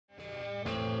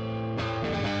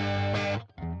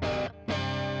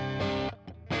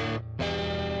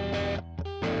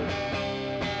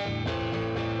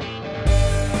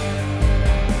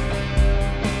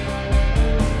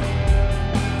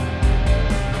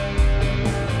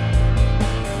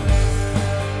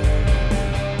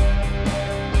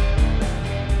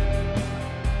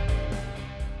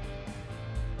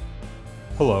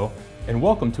Hello, and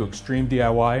welcome to Xtreme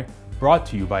DIY, brought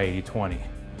to you by 80/20.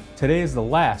 Today is the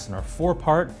last in our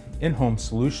 4-part in-home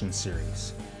solution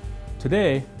series.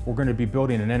 Today, we're going to be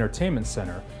building an entertainment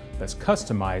center that's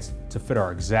customized to fit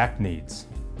our exact needs.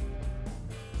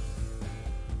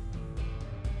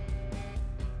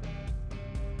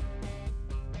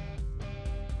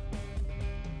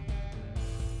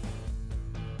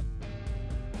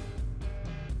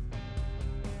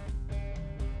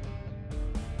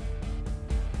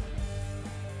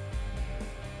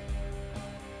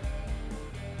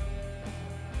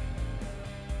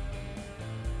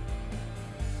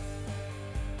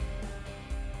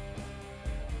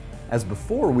 As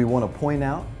before, we want to point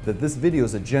out that this video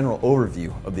is a general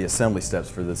overview of the assembly steps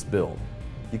for this build.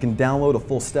 You can download a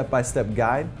full step-by-step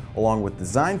guide along with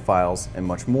design files and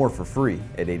much more for free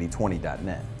at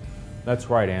 8020.net. That's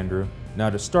right, Andrew. Now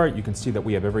to start, you can see that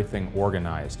we have everything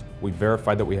organized. We've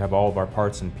verified that we have all of our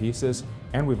parts and pieces,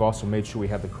 and we've also made sure we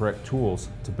have the correct tools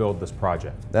to build this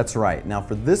project. That's right. Now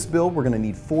for this build, we're going to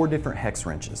need 4 different hex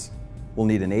wrenches. We'll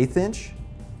need an 1/8 inch,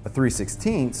 a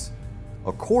 3/16,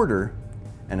 a 1/4,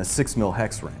 and a 6mm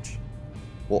hex wrench.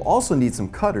 We'll also need some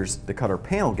cutters to cut our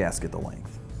panel gasket to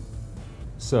length.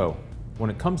 So, when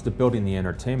it comes to building the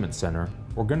entertainment center,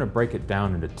 we're going to break it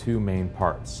down into 2 main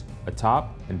parts, a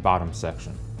top and bottom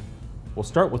section. We'll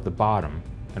start with the bottom,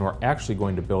 and we're actually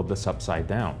going to build this upside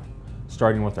down,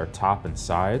 starting with our top and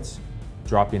sides,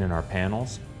 dropping in our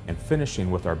panels, and finishing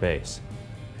with our base.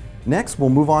 Next, we'll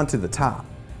move on to the top.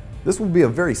 This will be a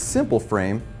very simple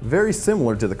frame, very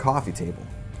similar to the coffee table.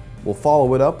 We'll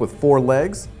follow it up with 4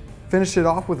 legs, finish it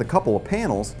off with a couple of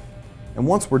panels, and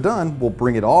once we're done, we'll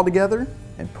bring it all together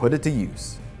and put it to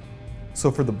use. So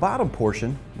for the bottom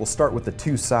portion, we'll start with the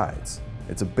 2 sides.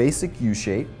 It's a basic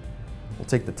U-shape. We'll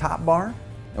take the top bar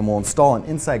and we'll install an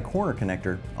inside corner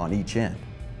connector on each end.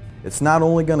 It's not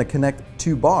only going to connect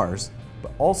 2 bars,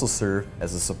 but also serve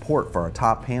as a support for our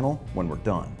top panel when we're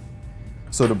done.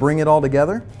 So to bring it all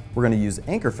together, we're going to use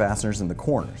anchor fasteners in the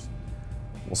corners.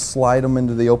 We'll slide them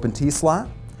into the open T-slot,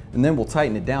 and then we'll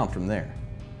tighten it down from there.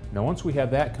 Now once we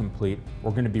have that complete,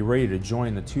 we're going to be ready to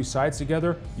join the 2 sides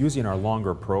together using our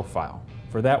longer profile.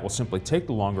 For that, we'll simply take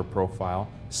the longer profile,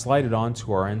 slide it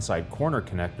onto our inside corner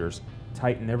connectors,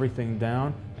 tighten everything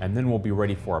down, and then we'll be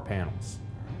ready for our panels.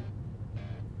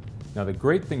 Now the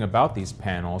great thing about these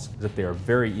panels is that they are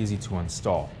very easy to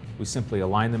install. We simply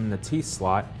align them in the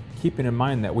T-slot, keeping in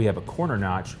mind that we have a corner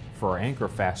notch for our anchor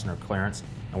fastener clearance,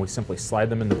 and we simply slide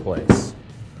them into place.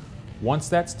 Once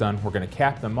that's done, we're going to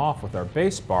cap them off with our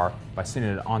base bar by sitting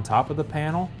it on top of the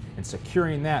panel and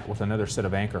securing that with another set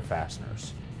of anchor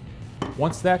fasteners.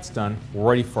 Once that's done, we're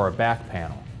ready for our back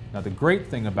panel. Now the great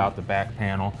thing about the back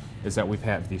panel is that we've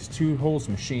had these 2 holes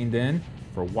machined in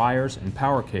for wires and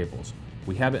power cables.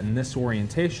 We have it in this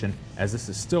orientation as this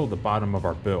is still the bottom of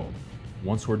our build.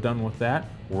 Once we're done with that,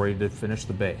 we're ready to finish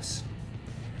the base.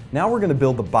 Now we're going to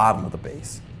build the bottom of the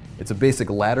base. It's a basic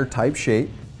ladder type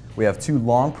shape. We have 2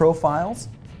 long profiles,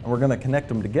 and we're going to connect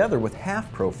them together with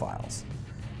half profiles.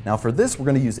 Now for this, we're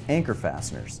going to use anchor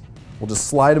fasteners. We'll just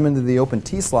slide them into the open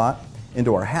T-slot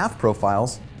into our half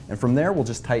profiles, and from there we'll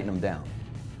just tighten them down.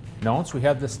 Now once we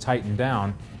have this tightened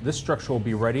down, this structure will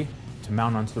be ready to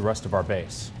mount onto the rest of our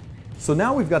base. So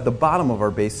now we've got the bottom of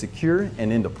our base secure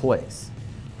and into place.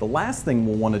 The last thing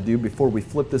we'll want to do before we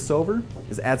flip this over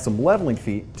is add some leveling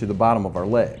feet to the bottom of our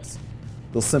legs.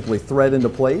 They'll simply thread into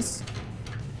place.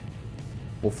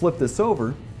 We'll flip this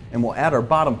over and we'll add our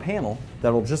bottom panel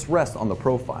that'll just rest on the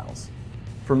profiles.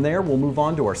 From there, we'll move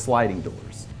on to our sliding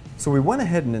doors. So we went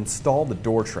ahead and installed the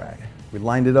door track. We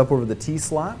lined it up over the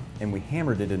T-slot and we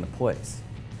hammered it into place.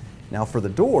 Now for the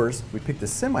doors, we picked a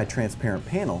semi-transparent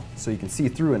panel so you can see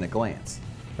through in a glance.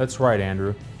 That's right,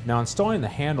 Andrew. Now installing the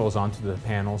handles onto the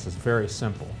panels is very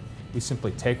simple. We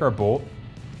simply take our bolt,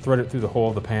 thread it through the hole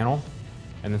of the panel,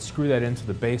 and then screw that into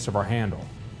the base of our handle.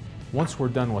 Once we're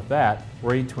done with that,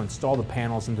 we're ready to install the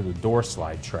panels into the door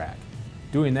slide track.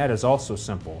 Doing that is also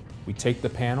simple. We take the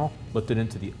panel, lift it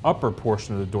into the upper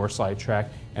portion of the door slide track,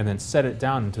 and then set it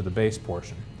down into the base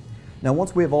portion. Now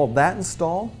once we have all of that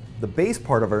installed, the base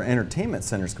part of our entertainment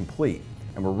center is complete,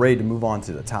 and we're ready to move on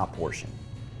to the top portion.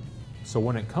 So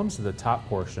when it comes to the top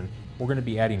portion, we're going to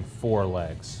be adding 4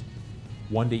 legs,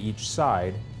 1 to each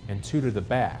side and 2 to the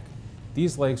back.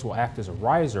 These legs will act as a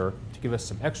riser to give us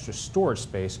some extra storage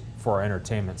space for our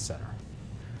entertainment center.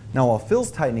 Now while Phil's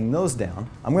tightening those down,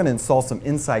 I'm going to install some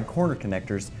inside corner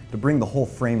connectors to bring the whole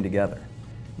frame together.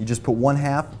 You just put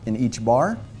 1/2 in each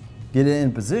bar, get it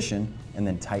in position, and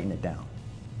then tighten it down.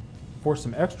 For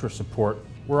some extra support,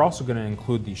 we're also going to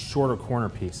include these shorter corner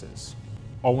pieces.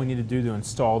 All we need to do to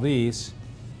install these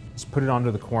is put it onto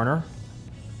the corner,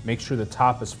 Make sure the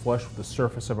top is flush with the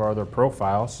surface of our other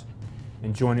profiles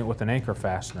and join it with an anchor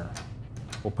fastener.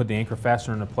 We'll put the anchor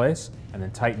fastener into place and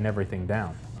then tighten everything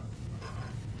down.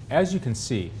 As you can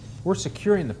see, we're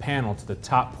securing the panel to the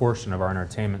top portion of our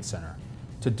entertainment center.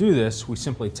 To do this, we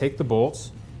simply take the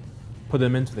bolts, put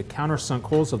them into the countersunk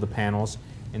holes of the panels,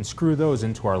 and screw those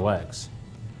into our legs.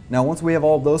 Now once we have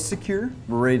all those secure,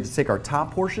 we're ready to take our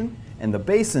top portion and the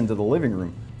base into the living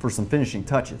room for some finishing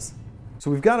touches. So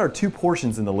we've got our two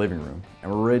portions in the living room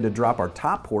and we're ready to drop our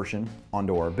top portion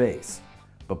onto our base.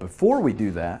 But before we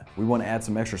do that, we want to add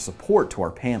some extra support to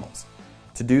our panels.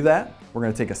 To do that, we're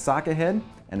going to take a socket head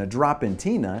and a drop-in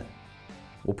T-nut.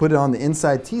 We'll put it on the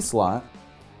inside T-slot,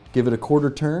 give it a quarter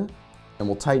turn, and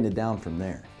we'll tighten it down from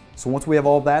there. So once we have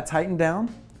all that tightened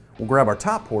down, we'll grab our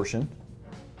top portion,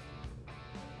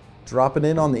 drop it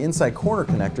in on the inside corner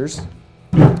connectors,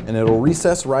 and it'll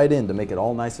recess right in to make it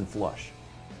all nice and flush.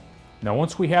 Now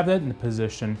once we have that in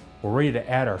position, we're ready to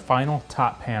add our final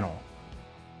top panel.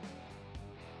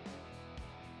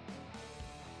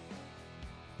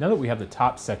 Now that we have the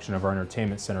top section of our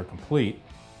entertainment center complete,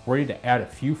 we're ready to add a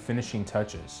few finishing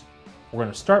touches. We're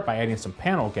going to start by adding some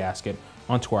panel gasket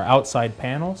onto our outside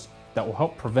panels that will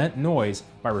help prevent noise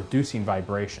by reducing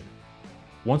vibration.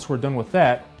 Once we're done with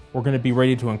that, we're going to be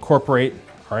ready to incorporate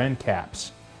our end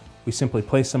caps. We simply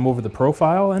place them over the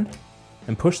profile and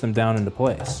push them down into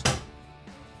place.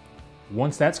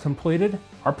 Once that's completed,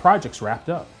 our project's wrapped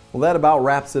up. Well, that about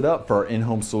wraps it up for our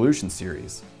in-home solution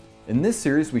series. In this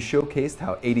series, we showcased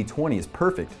how 80/20 is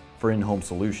perfect for in-home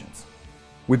solutions.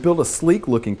 We built a sleek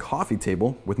looking coffee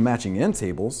table with matching end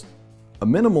tables, a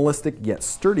minimalistic yet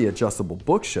sturdy adjustable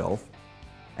bookshelf,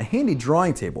 a handy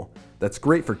drawing table that's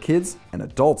great for kids and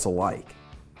adults alike,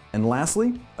 and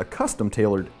lastly, a custom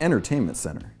tailored entertainment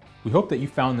center. We hope that you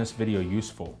found this video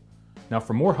useful. Now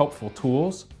for more helpful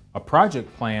tools, a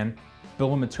project plan,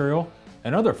 bill of material,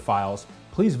 and other files,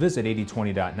 please visit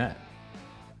 8020.net.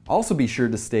 Also be sure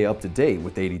to stay up to date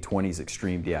with 80/20's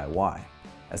Xtreme DIY,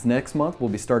 as next month we'll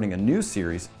be starting a new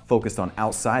series focused on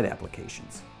outside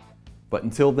applications. But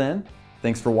until then,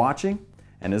 thanks for watching,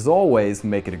 and as always,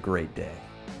 make it a great day.